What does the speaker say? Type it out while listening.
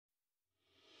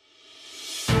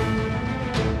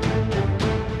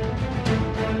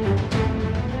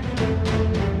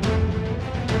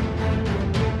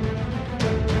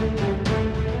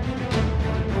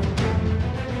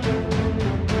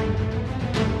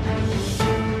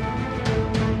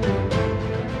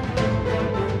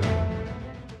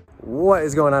What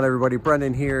is going on, everybody?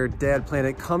 Brendan here, Dad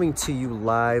Planet, coming to you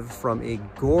live from a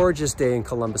gorgeous day in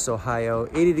Columbus, Ohio.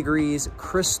 80 degrees,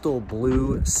 crystal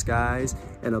blue skies,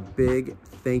 and a big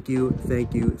thank you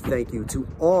to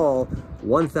all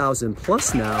 1,000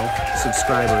 plus now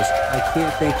subscribers. I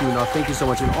can't thank you enough. Thank you so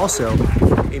much. And also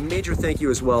a major thank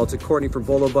you as well to Courtney from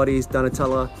Bolo Buddies,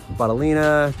 Donatella,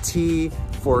 Badalina, T,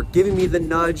 for giving me the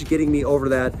nudge, getting me over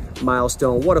that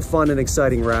milestone. What a fun and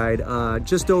exciting ride.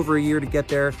 Just over a year to get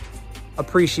there.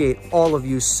 Appreciate all of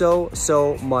you so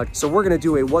much. So we're gonna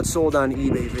do a what sold on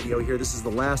eBay video here. This is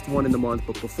the last one in the month,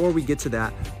 but before we get to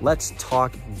that, let's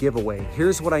talk giveaway.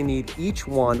 Here's what I need each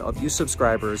one of you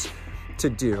subscribers to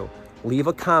do. Leave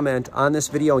a comment on this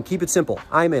video and keep it simple.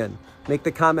 I'm in. Make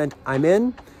the comment, I'm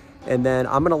in. And then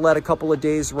I'm gonna let a couple of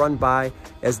days run by.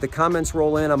 As the comments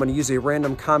roll in, I'm gonna use a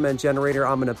random comment generator.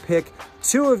 I'm gonna pick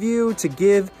 2 of you to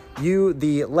give you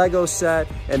the Lego set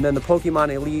and then the Pokemon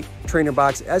Elite Trainer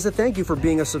Box as a thank you for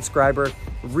being a subscriber.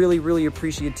 Really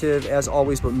appreciative as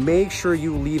always, but make sure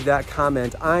you leave that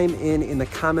comment, I'm in the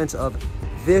comments of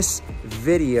this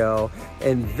video,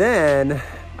 and then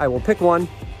I will pick one,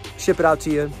 ship it out to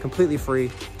you completely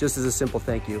free, just as a simple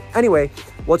thank you. Anyway,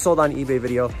 what sold on eBay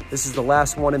video. This is the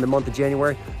last one in the month of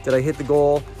January. Did I hit the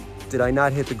goal? Did I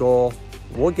not hit the goal?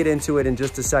 We'll get into it in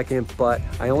just a second, but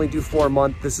I only do 4 a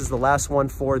month. This is the last one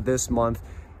for this month.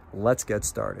 Let's get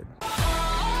started.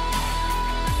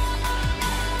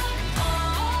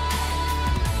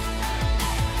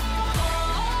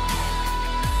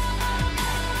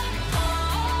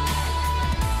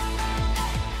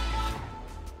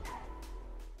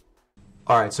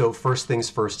 All right, so first things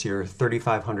first here,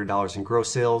 $3,500 in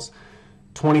gross sales,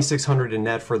 $2,600 in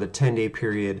net for the 10-day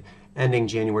period ending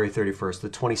January 31st, the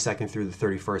 22nd through the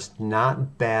 31st.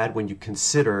 Not bad when you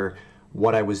consider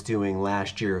what I was doing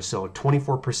last year. So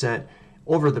 24%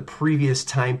 over the previous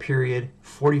time period,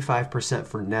 45%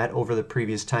 for net over the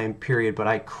previous time period, but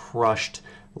I crushed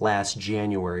last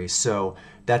January. So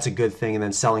that's a good thing. And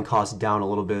then selling costs down a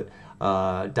little bit,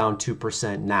 down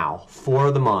 2% now.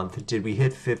 For the month, did we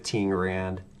hit 15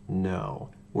 grand? No.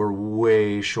 We're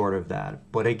way short of that.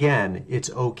 But again, it's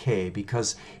okay,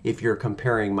 because if you're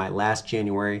comparing my last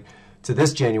January to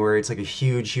this January, it's like a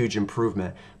huge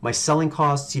improvement. My selling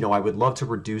costs, I would love to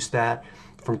reduce that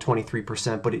from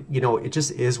 23%, but it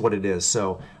just is what it is.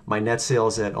 So my net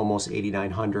sales at almost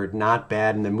 8,900, not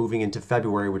bad. And then moving into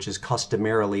February, which is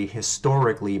customarily,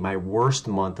 historically, my worst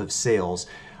month of sales,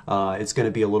 it's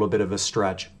gonna be a little bit of a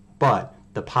stretch. But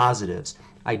the positives,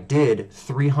 I did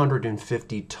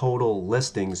 350 total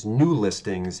listings, new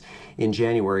listings in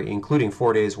January, including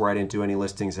 4 days where I didn't do any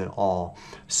listings at all.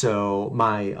 So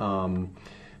my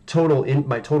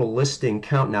total listing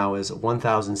count now is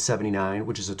 1,079,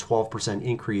 which is a 12%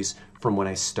 increase from when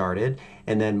I started.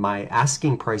 And then my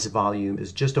asking price volume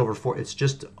is just under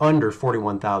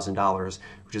 $41,000,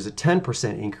 which is a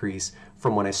 10% increase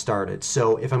from when I started.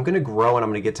 So if I'm going to grow and I'm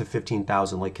going to get to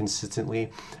 15,000 like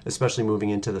consistently, especially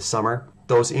moving into the summer,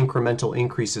 those incremental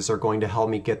increases are going to help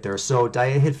me get there. So did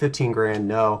I hit 15 grand?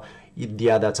 No.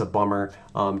 Yeah, that's a bummer.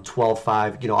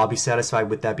 12.5, I'll be satisfied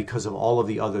with that because of all of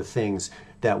the other things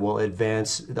that will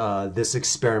advance this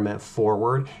experiment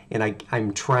forward. And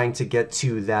I'm trying to get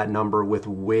to that number with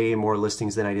way more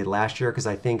listings than I did last year, because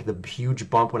I think the huge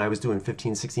bump when I was doing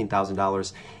 $15,000,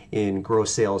 $16,000 in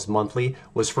gross sales monthly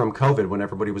was from COVID, when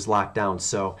everybody was locked down.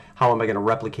 So how am I going to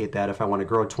replicate that if I want to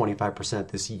grow 25%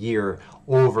 this year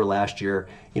over last year?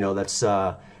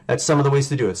 That's some of the ways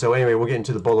to do it. So anyway, we'll get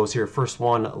into the bolos here. First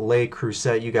one, Le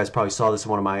Creuset. You guys probably saw this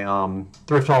in one of my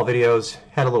thrift haul videos.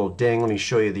 Had a little ding. Let me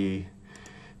show you the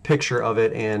picture of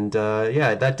it. And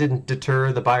yeah, that didn't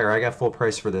deter the buyer. I got full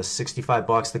price for this, 65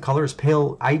 bucks. The color is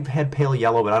pale. I've had pale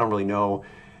yellow, but I don't really know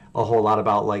a whole lot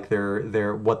about like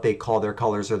their what they call their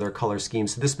colors or their color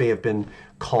schemes. So this may have been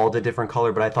called a different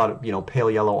color, but I thought,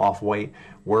 pale yellow off white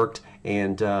worked.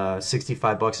 And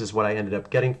 65 bucks is what I ended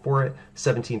up getting for it.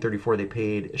 $17.34 they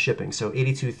paid shipping. So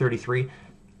 $82.33.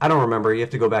 I don't remember. You have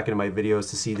to go back into my videos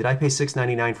to see. Did I pay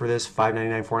 $6.99 for this?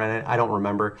 $5.99, $4.99? I don't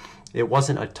remember. It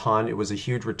wasn't a ton. It was a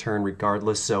huge return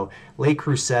regardless. So Le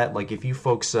Creuset, like if you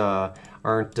folks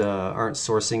aren't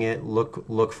sourcing it,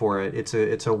 look for it.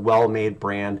 It's a well-made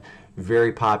brand,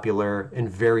 very popular and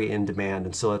very in demand.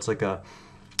 And so it's like a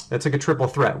triple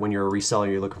threat when you're a reseller.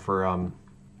 You're looking for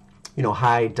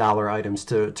high dollar items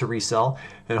to resell,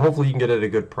 and hopefully you can get it at a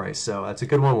good price. So that's a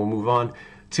good one. We'll move on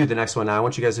to the next one. Now I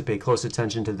want you guys to pay close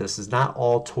attention to this. It's not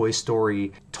all Toy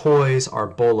Story toys are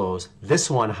bolos. This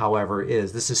one, however,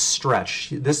 this is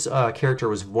Stretch. This character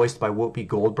was voiced by Whoopi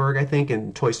Goldberg, I think,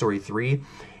 in Toy Story 3.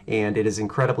 and it is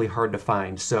incredibly hard to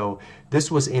find. So this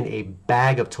was in a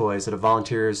bag of toys at a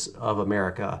Volunteers of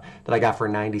America that I got for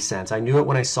 90 cents. I knew it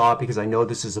when I saw it because I know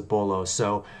this is a bolo.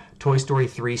 So Toy Story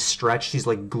 3 Stretch, she's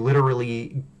like glitter,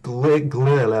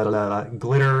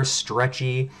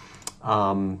 stretchy,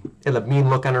 and a mean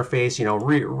look on her face, you know,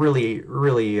 really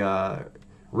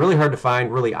hard to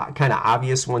find, really kind of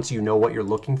obvious once you know what you're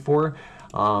looking for.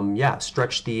 Yeah,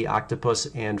 Stretch the octopus,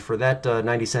 and for that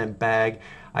 90-cent bag,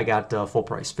 I got full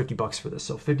price, $50 for this.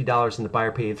 So $50, and the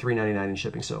buyer paid $3.99 in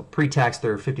shipping. So pre-tax,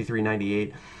 they're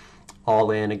 $53.98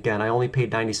 all in. Again, I only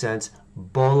paid 90 cents.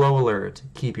 Bolo alert.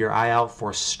 Keep your eye out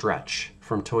for Stretch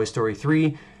from Toy Story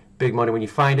 3. Big money when you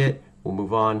find it. We'll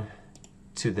move on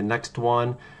to the next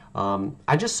one.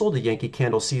 I just sold a Yankee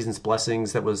Candle Season's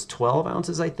Blessings that was 12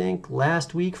 ounces, I think,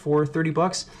 last week for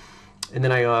 $30. And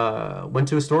then I went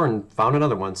to a store and found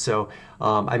another one. So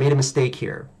I made a mistake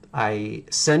here. I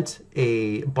sent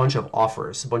a bunch of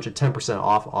offers, a bunch of 10%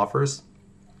 off offers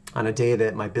on a day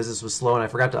that my business was slow, and I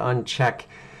forgot to uncheck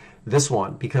this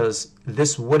one because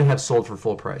this would have sold for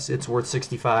full price. It's worth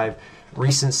 $65.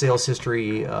 Recent sales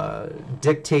history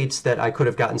dictates that I could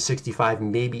have gotten $65,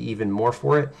 maybe even more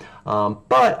for it.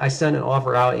 But I sent an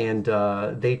offer out, and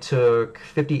they took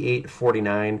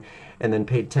 $58.49 and then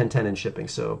paid $10.10 in shipping.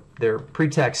 So their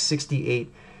pre-tax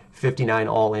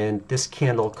 $68.59 all in. This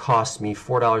candle cost me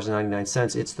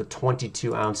 $4.99. It's the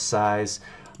 22-ounce size.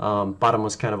 Bottom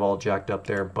was kind of all jacked up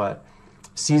there, but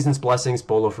Season's Blessings,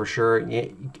 bolo for sure.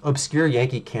 Obscure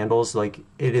Yankee candles, like,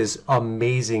 it is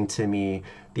amazing to me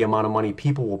the amount of money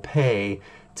people will pay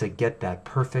to get that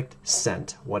perfect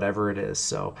scent, whatever it is.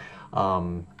 So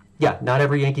yeah, not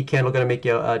every Yankee candle gonna make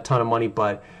you a ton of money,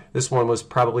 but this one was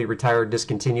probably retired,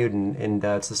 discontinued, and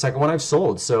it's the second one I've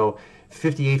sold. So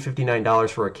 $58, $59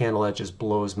 for a candle, that just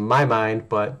blows my mind,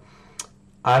 but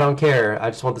I don't care. I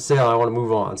just want the sale. I want to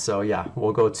move on. So yeah,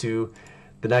 we'll go to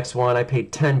the next one. I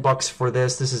paid $10 for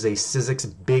this. This is a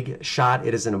Sizzix Big Shot.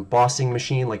 It is an embossing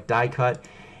machine, like die cut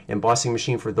embossing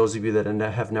machine. For those of you that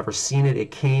have never seen it,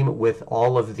 it came with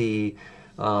all of the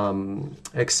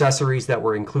accessories that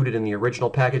were included in the original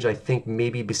package. I think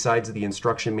maybe besides the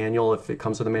instruction manual, if it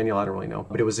comes with a manual, I don't really know.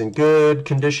 But it was in good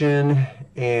condition,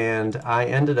 and I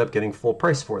ended up getting full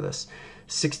price for this.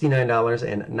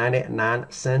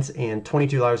 $69.99 and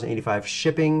 $22.85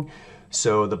 shipping.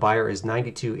 So the buyer is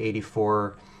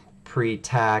 $92.84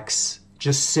 pre-tax.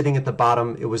 Just sitting at the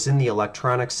bottom. It was in the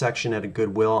electronics section at a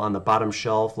Goodwill on the bottom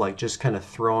shelf, like just kind of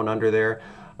thrown under there.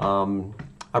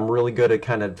 I'm really good at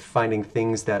kind of finding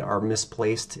things that are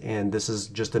misplaced, and this is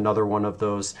just another one of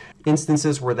those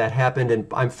instances where that happened. And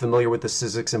I'm familiar with the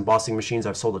Sizzix embossing machines.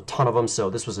 I've sold a ton of them, so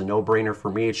this was a no-brainer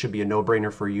for me. It should be a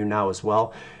no-brainer for you now as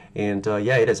well. And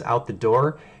yeah, it is out the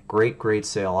door. Great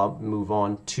sale. I'll move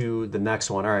on to the next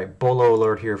one. All right, bolo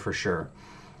alert here for sure.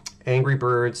 Angry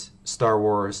Birds, Star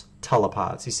Wars,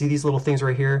 telepods. You see these little things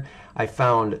right here? I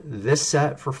found this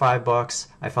set for $5.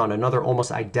 I found another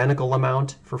almost identical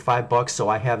amount for $5, so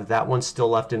I have that one still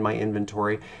left in my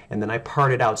inventory. And then I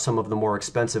parted out some of the more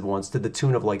expensive ones to the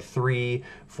tune of like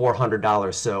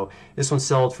 $300-400. So this one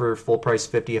sold for full price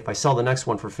 $50. If I sell the next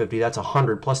one for $50, that's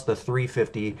 $100 plus the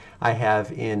 $350 I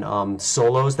have in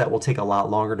solos that will take a lot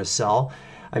longer to sell.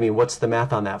 I mean, what's the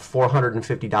math on that?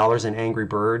 $450 in Angry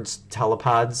Birds,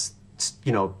 telepods,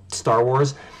 you know, Star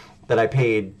Wars, that I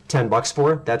paid $10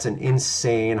 for. That's an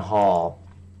insane haul.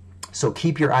 So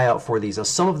keep your eye out for these. Now,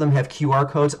 some of them have QR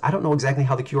codes. I don't know exactly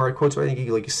how the QR codes are. I think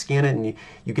you like scan it and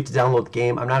you get to download the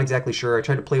game. I'm not exactly sure. I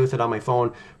tried to play with it on my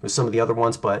phone with some of the other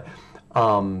ones, but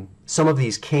some of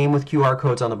these came with QR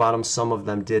codes on the bottom. Some of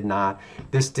them did not.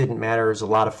 This didn't matter. There's a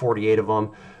lot of 48 of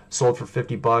them. Sold for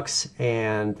 $50,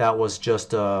 and that was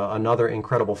just another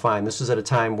incredible find. This was at a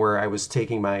time where I was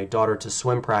taking my daughter to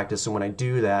swim practice, and when I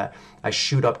do that, I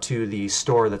shoot up to the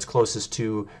store that's closest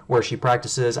to where she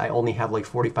practices. I only have like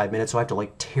 45 minutes, so I have to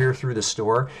like tear through the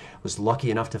store. Was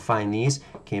lucky enough to find these.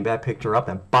 Came back, picked her up,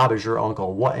 and Bob is your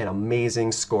uncle. What an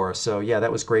amazing score. So yeah,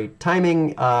 that was great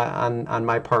timing on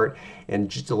my part, and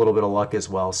just a little bit of luck as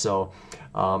well. So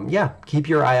yeah, keep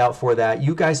your eye out for that.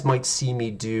 You guys might see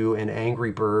me do an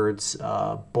Angry Birds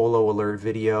bolo alert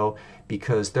video,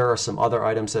 because there are some other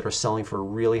items that are selling for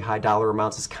really high dollar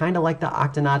amounts. It's kind of like the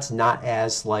Octonauts, not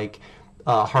as like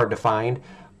hard to find,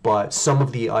 but some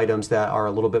of the items that are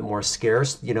a little bit more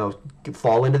scarce, you know,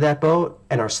 fall into that boat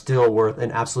and are still worth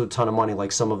an absolute ton of money,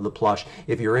 like some of the plush.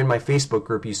 If you're in my Facebook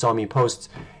group, you saw me post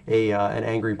an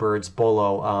Angry Birds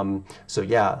bolo. So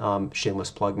yeah, shameless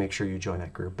plug, make sure you join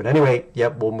that group. But anyway,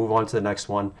 yep, we'll move on to the next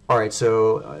one. All right,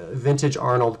 so Vintage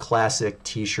Arnold Classic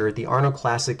t-shirt. The Arnold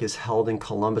Classic is held in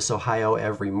Columbus, Ohio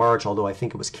every March, although I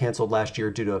think it was canceled last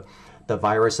year due to the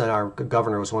virus, and our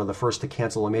governor was one of the first to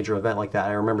cancel a major event like that.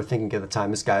 I remember thinking at the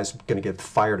time, this guy's going to get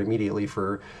fired immediately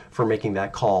for making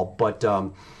that call. But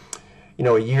you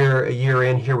know, a year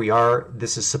in, here we are.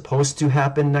 This is supposed to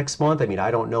happen next month. I mean,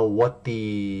 I don't know what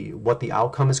the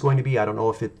outcome is going to be. I don't know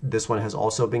if this one has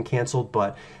also been canceled,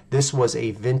 but this was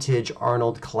a vintage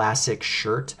Arnold Classic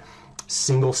shirt,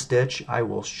 single stitch.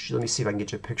 Let me see if I can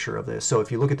get you a picture of this. So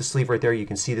if you look at the sleeve right there, you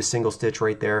can see the single stitch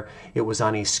right there. It was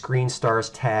on a Screen Stars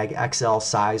tag, XL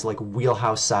size, like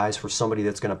wheelhouse size for somebody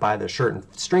that's going to buy the shirt. And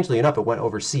strangely enough, it went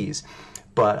overseas.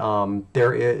 But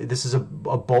this is a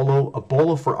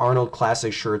bolo for Arnold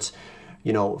Classic shirts,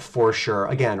 you know, for sure.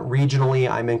 Again, regionally,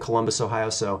 I'm in Columbus, Ohio,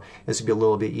 so this would be a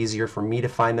little bit easier for me to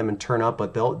find them and turn up.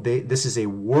 But this is a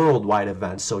worldwide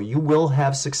event, so you will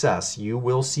have success. You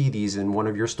will see these in one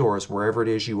of your stores, wherever it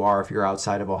is you are, if you're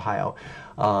outside of Ohio.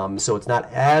 So it's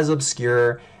not as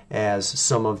obscure as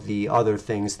some of the other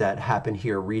things that happen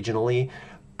here regionally.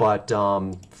 But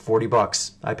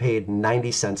 $40, I paid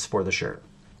 90 cents for the shirt.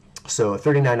 So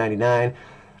 $39.99.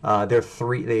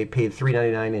 They paid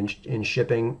 $3.99 in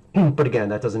shipping, but again,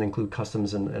 that doesn't include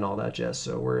customs and all that jazz.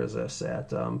 So where is this at?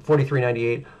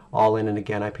 $43.98 all in, and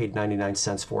again, I paid 99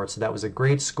 cents for it. So that was a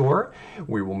great score.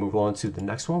 We will move on to the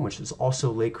next one, which is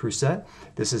also Le Creuset.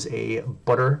 This is a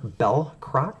Butter Bell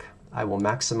Croc. I will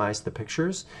maximize the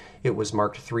pictures. It was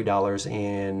marked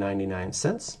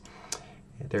 $3.99.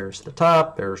 There's the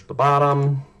top, there's the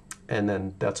bottom, and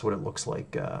then that's what it looks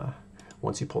like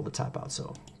once you pull the top out.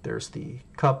 So there's the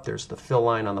cup, there's the fill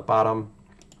line on the bottom.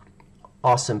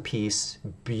 Awesome piece,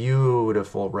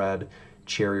 beautiful red,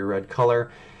 cherry red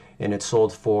color. And it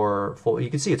sold for,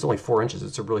 you can see it's only 4 inches.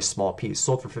 It's a really small piece.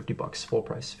 Sold for $50, full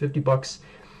price, $50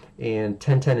 and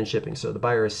 $10.10 in shipping. So the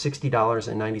buyer is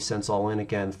 $60.90 all in.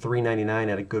 Again,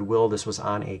 $3.99 at a Goodwill. This was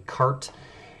on a cart,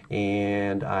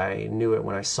 and I knew it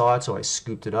when I saw it, so I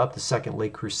scooped it up. The second Le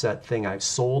Creuset thing I've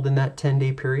sold in that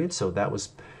 10-day period, so that was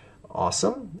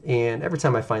awesome. And every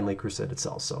time I find Le Creuset, it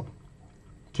sells. So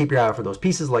keep your eye out for those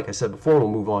pieces. Like I said before, we'll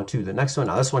move on to the next one.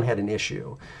 Now this one had an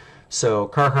issue. So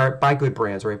Carhartt, buy good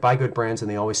brands, right? Buy good brands,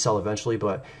 and they always sell eventually.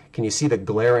 But can you see the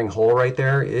glaring hole right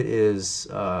there? It is.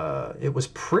 It was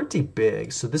pretty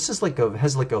big. So this is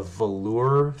has like a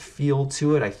velour feel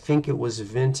to it. I think it was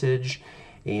vintage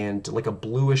and like a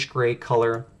bluish gray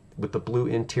color with the blue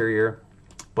interior.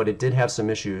 But it did have some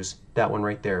issues. That one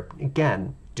right there.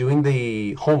 Again, doing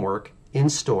the homework in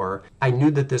store, I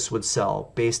knew that this would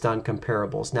sell based on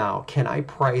comparables. Now, can I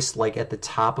price like at the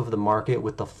top of the market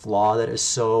with the flaw that is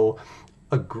so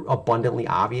abundantly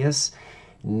obvious?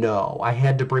 No, I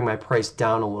had to bring my price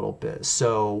down a little bit.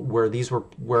 So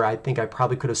where I think I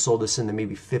probably could have sold this in the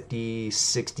maybe $50, $60,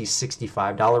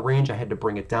 $65 range, I had to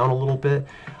bring it down a little bit,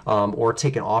 or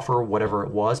take an offer, whatever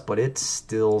it was, but it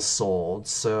still sold.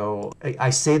 So I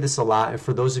say this a lot, and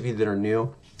for those of you that are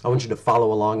new, I want you to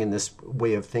follow along in this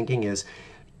way of thinking is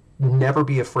never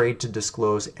be afraid to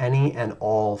disclose any and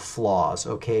all flaws,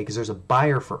 okay? Because there's a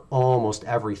buyer for almost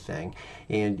everything.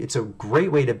 And it's a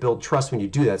great way to build trust when you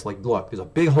do that. It's like, look, there's a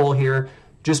big hole here.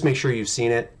 Just make sure you've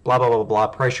seen it, blah, blah, blah, blah,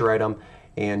 price your item.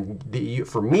 And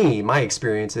for me, my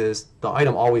experience is the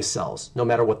item always sells, no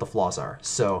matter what the flaws are.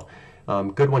 So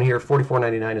good one here,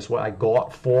 $44.99 is what I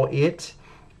got for it.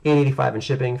 $8.85 in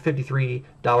shipping,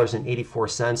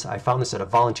 $53.84. I found this at a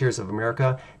Volunteers of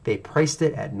America. They priced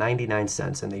it at 99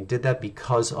 cents, and they did that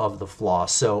because of the flaw.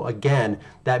 So again,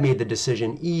 that made the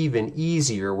decision even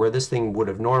easier, where this thing would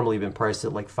have normally been priced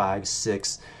at like $5,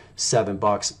 $6,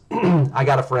 $7. I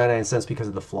got it for 99 cents because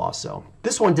of the flaw. So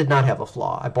this one did not have a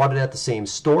flaw. I bought it at the same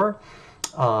store,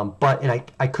 but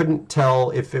I couldn't tell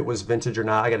if it was vintage or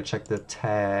not. I got to check the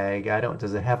tag.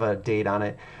 Does it have a date on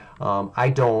it? I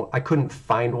couldn't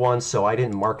find one, so I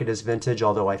didn't mark it as vintage,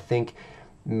 although I think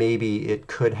maybe it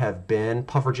could have been.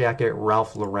 Puffer jacket,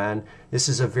 Ralph Lauren. This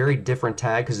is a very different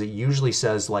tag because it usually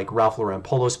says like Ralph Lauren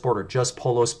Polo Sport or just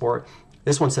Polo Sport.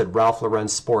 This one said Ralph Lauren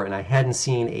Sport, and I hadn't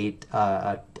seen a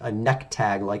neck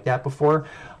tag like that before,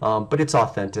 but it's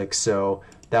authentic, so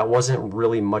that wasn't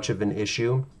really much of an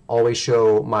issue. Always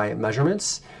show my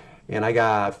measurements. And I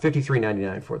got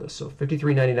 $53.99 for this. So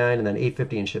 $53.99 and then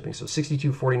 $8.50 in shipping. So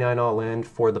 $62.49 all in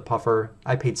for the puffer.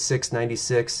 I paid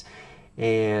 $6.96.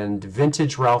 And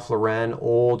vintage Ralph Lauren,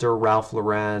 older Ralph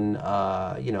Lauren,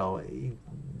 you know,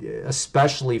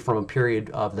 especially from a period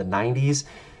of the 90s,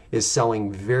 is selling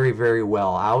very, very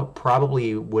well.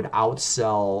 Probably would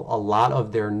outsell a lot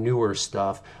of their newer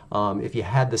stuff if you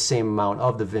had the same amount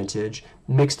of the vintage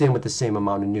mixed in with the same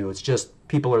amount of new. It's just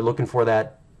people are looking for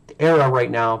that era right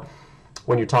now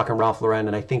when you're talking Ralph Lauren,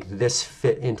 and I think this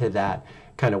fit into that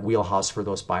kind of wheelhouse for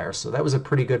those buyers. So that was a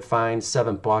pretty good find,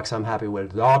 $7. I'm happy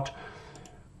with that.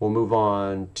 We'll move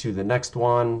on to the next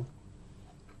one.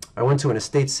 I went to an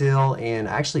estate sale, and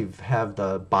I actually have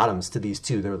the bottoms to these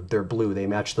too. They're blue. They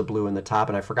match the blue in the top,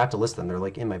 and I forgot to list them. They're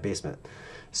like in my basement.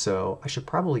 So I should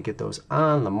probably get those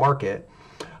on the market.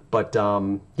 But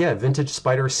yeah, vintage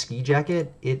Spider ski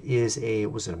jacket. It is a,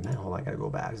 was it a men? Hold on, I gotta go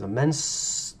back. It's a men's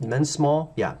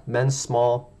small. Yeah, men's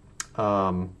small.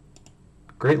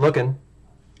 Great looking.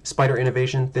 Spider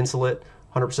Innovation, thin slit,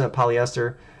 100%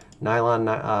 polyester, nylon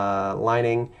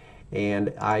lining.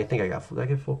 And I think did I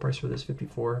get full price for this?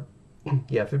 54.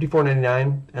 Yeah,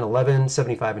 $54.99 and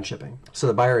 $11.75 in shipping. So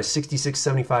the buyer is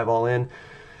 $66.75 all in.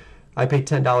 I paid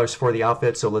 $10 for the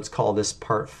outfit, so let's call this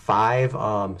part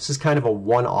 5. This is kind of a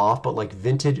one-off, but like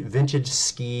vintage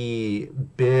ski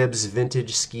bibs,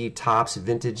 vintage ski tops,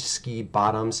 vintage ski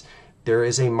bottoms. There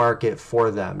is a market for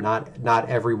them. Not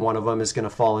every one of them is going to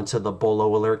fall into the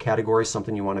bolo alert category,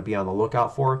 something you want to be on the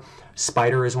lookout for.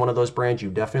 Spider is one of those brands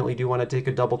you definitely do want to take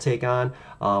a double take on.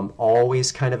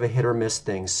 Always kind of a hit or miss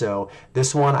thing. So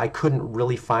this one, I couldn't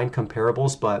really find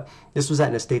comparables, but this was at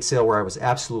an estate sale where I was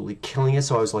absolutely killing it.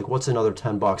 So I was like, what's another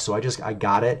 10 bucks? So I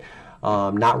got it.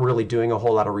 Not really doing a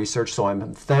whole lot of research. So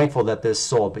I'm thankful that this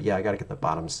sold, but yeah, I got to get the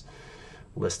bottoms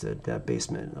listed. That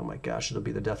basement, oh my gosh, it'll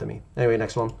be the death of me. Anyway,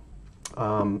 next one.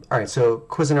 All right, so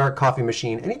Cuisinart coffee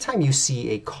machine. Anytime you see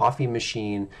a coffee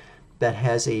machine that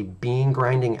has a bean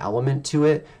grinding element to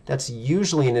it, that's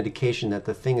usually an indication that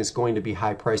the thing is going to be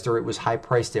high priced, or it was high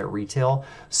priced at retail.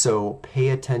 So pay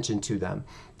attention to them.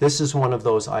 This is one of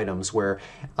those items where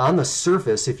on the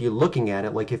surface, if you're looking at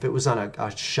it, like if it was on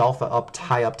a shelf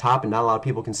high up top and not a lot of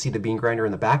people can see the bean grinder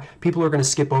in the back, people are going to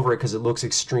skip over it because it looks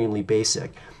extremely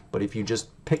basic. But if you just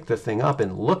pick the thing up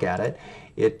and look at it,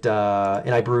 and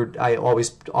I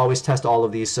always test all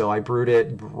of these, so I brewed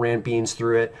it, ran beans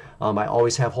through it. I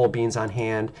always have whole beans on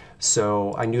hand,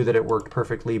 so I knew that it worked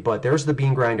perfectly. But there's the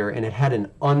bean grinder, and it had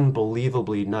an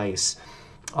unbelievably nice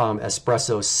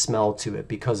espresso smell to it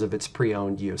because of its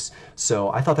pre-owned use.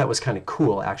 So I thought that was kind of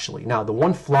cool, actually. Now, the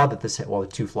one flaw that this had, well, the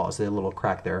two flaws, they had a little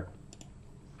crack there.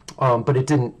 But it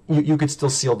didn't, you could still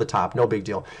seal the top, no big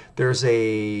deal. There's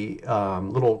a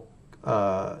little,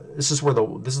 this is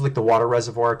like the water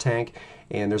reservoir tank,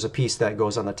 and there's a piece that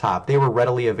goes on the top. They were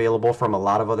readily available from a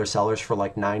lot of other sellers for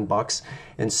like $9.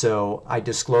 And so I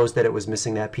disclosed that it was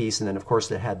missing that piece, and then of course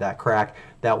it had that crack.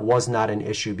 That was not an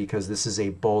issue because this is a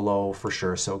bolo for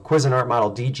sure. So Cuisinart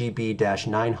model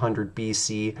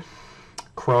DGB-900BC,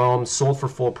 chrome, sold for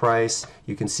full price.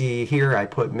 You can see here I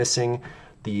put missing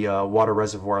the water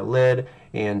reservoir lid,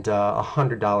 and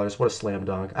 $100. What a slam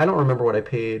dunk. I don't remember what I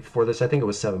paid for this. I think it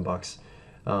was $7.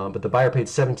 But the buyer paid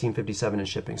 $17.57 in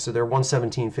shipping. So they're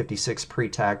 $117.56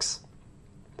 pre-tax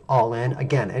all in.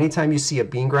 Again, anytime you see a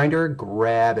bean grinder,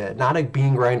 grab it. Not a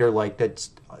bean grinder like that's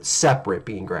separate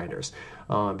bean grinders.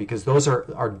 Because those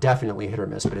are definitely hit or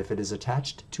miss. But if it is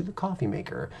attached to the coffee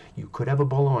maker, you could have a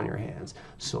bolo on your hands.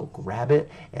 So grab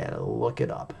it and look it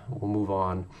up. We'll move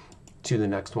on to the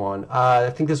next one. I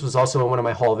think this was also in one of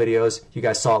my haul videos. You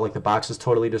guys saw it, like the box was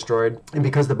totally destroyed. And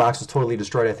because the box was totally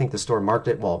destroyed, I think the store marked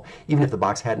it. Well, even if the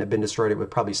box hadn't have been destroyed, it would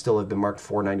probably still have been marked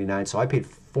 $4.99. So I paid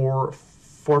 $4 or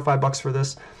 $5 for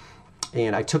this.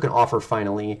 And I took an offer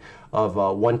finally of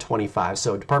 $125.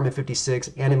 So Department 56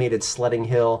 animated sledding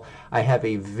hill. I have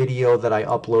a video that I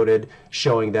uploaded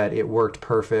showing that it worked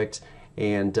perfect.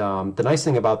 And the nice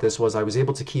thing about this was I was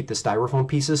able to keep the styrofoam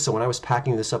pieces, so when I was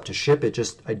packing this up to ship,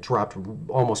 I dropped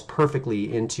almost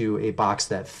perfectly into a box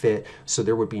that fit, so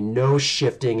there would be no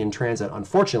shifting in transit.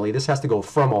 Unfortunately, this has to go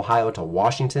from Ohio to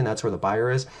Washington. That's where the buyer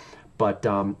is. But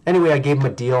anyway, I gave him a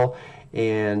deal,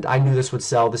 and I knew this would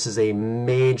sell. This is a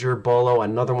major bolo,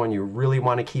 another one you really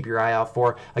want to keep your eye out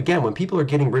for. Again, when people are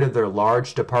getting rid of their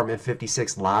large Department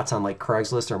 56 lots on like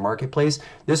Craigslist or Marketplace,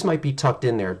 this might be tucked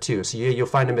in there too. So yeah, you'll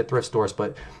find them at thrift stores,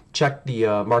 but check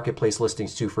the Marketplace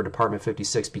listings too for Department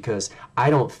 56, because I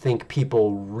don't think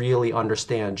people really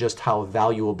understand just how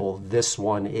valuable this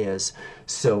one is.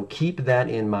 So keep that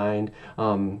in mind.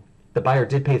 The buyer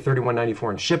did pay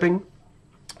 $31.94 in shipping,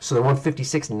 so they're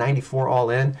 $156.94 all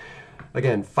in.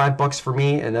 Again, $5 for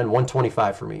me, and then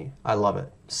 $125 for me. I love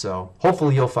it. So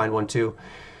hopefully you'll find one too.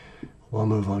 We'll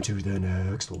move on to the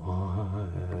next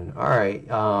one. All right.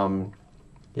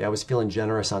 Yeah, I was feeling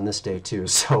generous on this day too.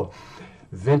 So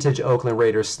vintage Oakland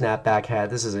Raiders snapback hat.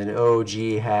 This is an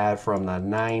OG hat from the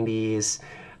 90s.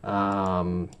 I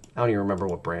don't even remember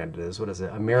what brand it is. What is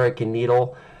it? American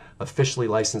Needle. Officially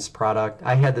licensed product.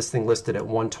 I had this thing listed at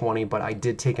 $120, but I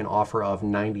did take an offer of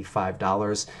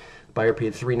 $95. Buyer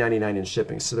paid $3.99 in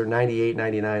shipping, so they're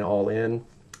 $98.99 all in.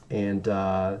 And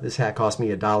this hat cost me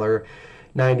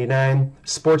 $1.99.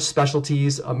 Sports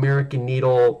Specialties American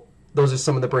Needle those are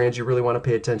some of the brands you really want to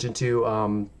pay attention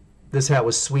to. This hat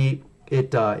was sweet.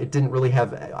 It didn't really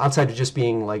have, outside of just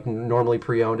being like normally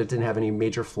pre-owned, it didn't have any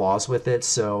major flaws with it.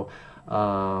 So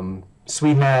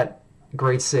sweet hat,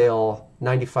 great sale,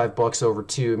 95 bucks over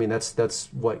two. I mean, that's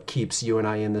what keeps you and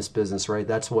I in this business, right?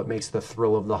 That's what makes the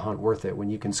thrill of the hunt worth it, when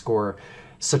you can score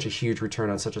such a huge return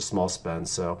on such a small spend.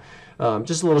 So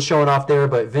just a little showing off there.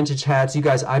 But vintage hats, you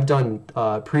guys, I've done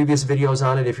previous videos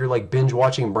on it. If you're like binge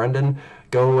watching Brendan,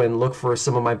 go and look for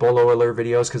some of my Bolo Alert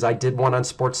videos, because I did one on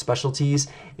sports specialties,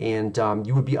 and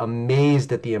you would be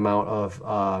amazed at the amount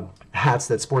of hats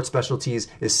that Sports Specialties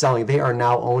is selling. They are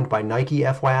now owned by Nike,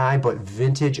 FYI, but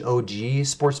vintage OG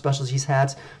Sports Specialties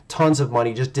hats, tons of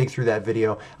money. Just dig through that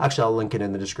video. Actually, I'll link it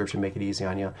in the description, make it easy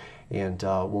on you, and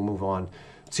we'll move on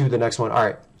to the next one. All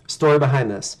right, story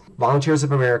behind this. Volunteers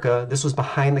of America, this was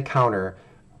behind the counter,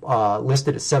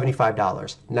 listed at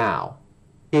 $75. Now,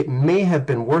 it may have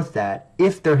been worth that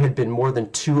if there had been more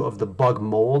than 2 of the bug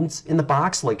molds in the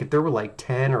box. Like if there were like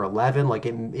 10 or 11, like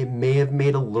it may have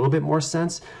made a little bit more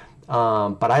sense.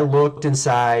 But I looked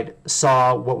inside,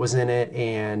 saw what was in it,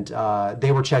 and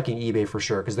they were checking eBay for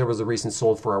sure, because there was a recent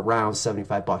sold for around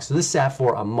 75 bucks. So this sat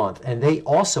for a month, and they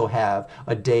also have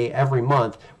a day every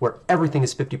month where everything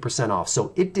is 50% off.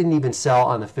 So it didn't even sell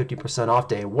on the 50% off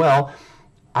day. Well,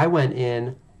 I went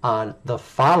in on the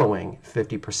following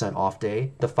 50% off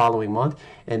day, the following month,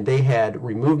 and they had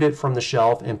removed it from the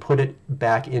shelf and put it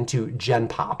back into Gen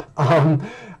Pop. And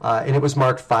it was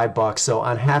marked $5. So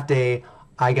on half day,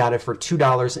 I got it for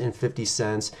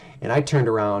 $2.50, and I turned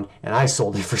around and I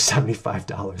sold it for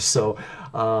 $75. So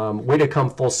way to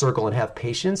come full circle and have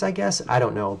patience, I guess. I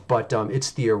don't know, but it's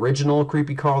the original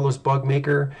Creepy Carlos bug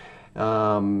maker,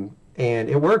 and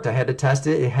it worked. I had to test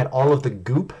it. It had all of the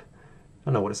goop. I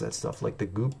don't know, what is that stuff, like the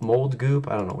goop, mold goop?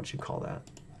 I don't know what you call that.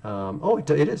 Oh, it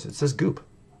is. It says goop.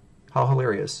 How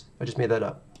hilarious. I just made that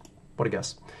up. What a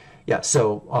guess. Yeah,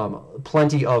 so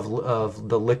plenty of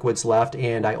the liquids left,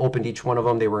 and I opened each one of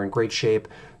them. They were in great shape.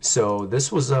 So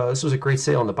this was a great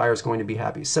sale, and the buyer's going to be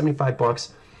happy. 75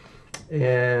 bucks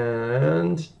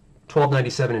and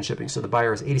 $12.97 in shipping. So the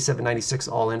buyer is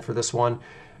 $87.96 all in for this one.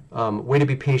 Way to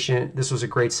be patient. This was a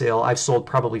great sale. I've sold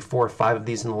probably 4 or 5 of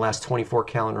these in the last 24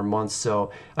 calendar months,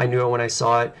 so I knew it when I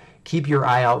saw it. Keep your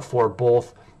eye out for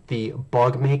both the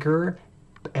bug maker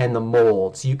and the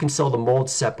molds. You can sell the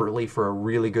molds separately for a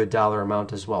really good dollar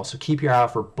amount as well. So keep your eye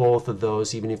out for both of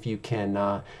those. Even if you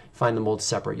can find the molds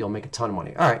separate, you'll make a ton of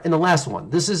money. All right, and the last one.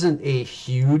 This isn't a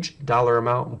huge dollar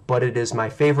amount, but it is my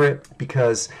favorite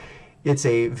because it's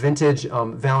a vintage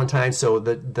Valentine. So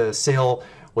the sale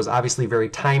was obviously very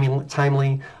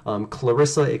timely.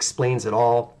 Clarissa Explains It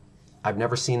All. I've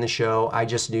never seen the show. I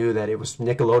just knew that it was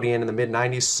Nickelodeon in the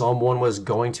mid-90s. Someone was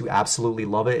going to absolutely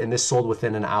love it, and this sold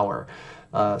within an hour.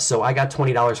 So I got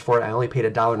 $20 for it. I only paid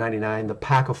 $1.99. The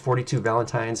pack of 42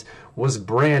 Valentines was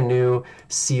brand new,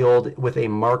 sealed with a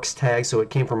Marks tag. So it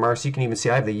came from Marks. You can even see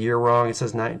I have the year wrong. It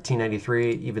says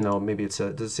 1993, even though maybe does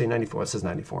it say 94? It says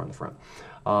 94 on the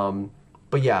front.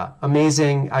 But yeah,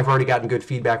 amazing. I've already gotten good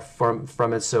feedback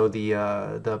from it, so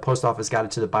the post office got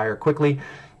it to the buyer quickly.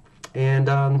 And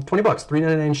 20 bucks,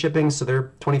 $3.99 shipping, so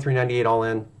they're $23.98 all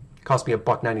in. Cost me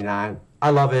 $1.99. I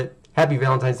love it. Happy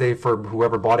Valentine's Day for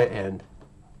whoever bought it, and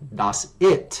that's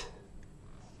it.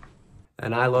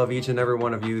 And I love each and every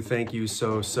one of you. Thank you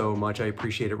so much. I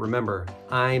appreciate it. Remember,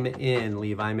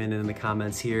 leave I'm in the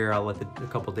comments here. I'll let a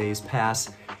couple days pass.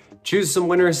 Choose some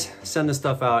winners, send the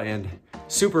stuff out, and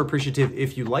super appreciative.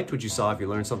 If you liked what you saw, if you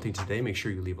learned something today, make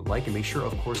sure you leave a like, and make sure,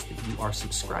 of course, that you are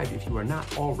subscribed. If you are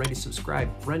not already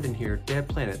subscribed, Brendan here, Dad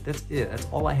Planet. That's it. That's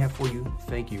all I have for you.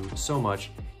 Thank you so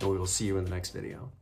much, and we will see you in the next video.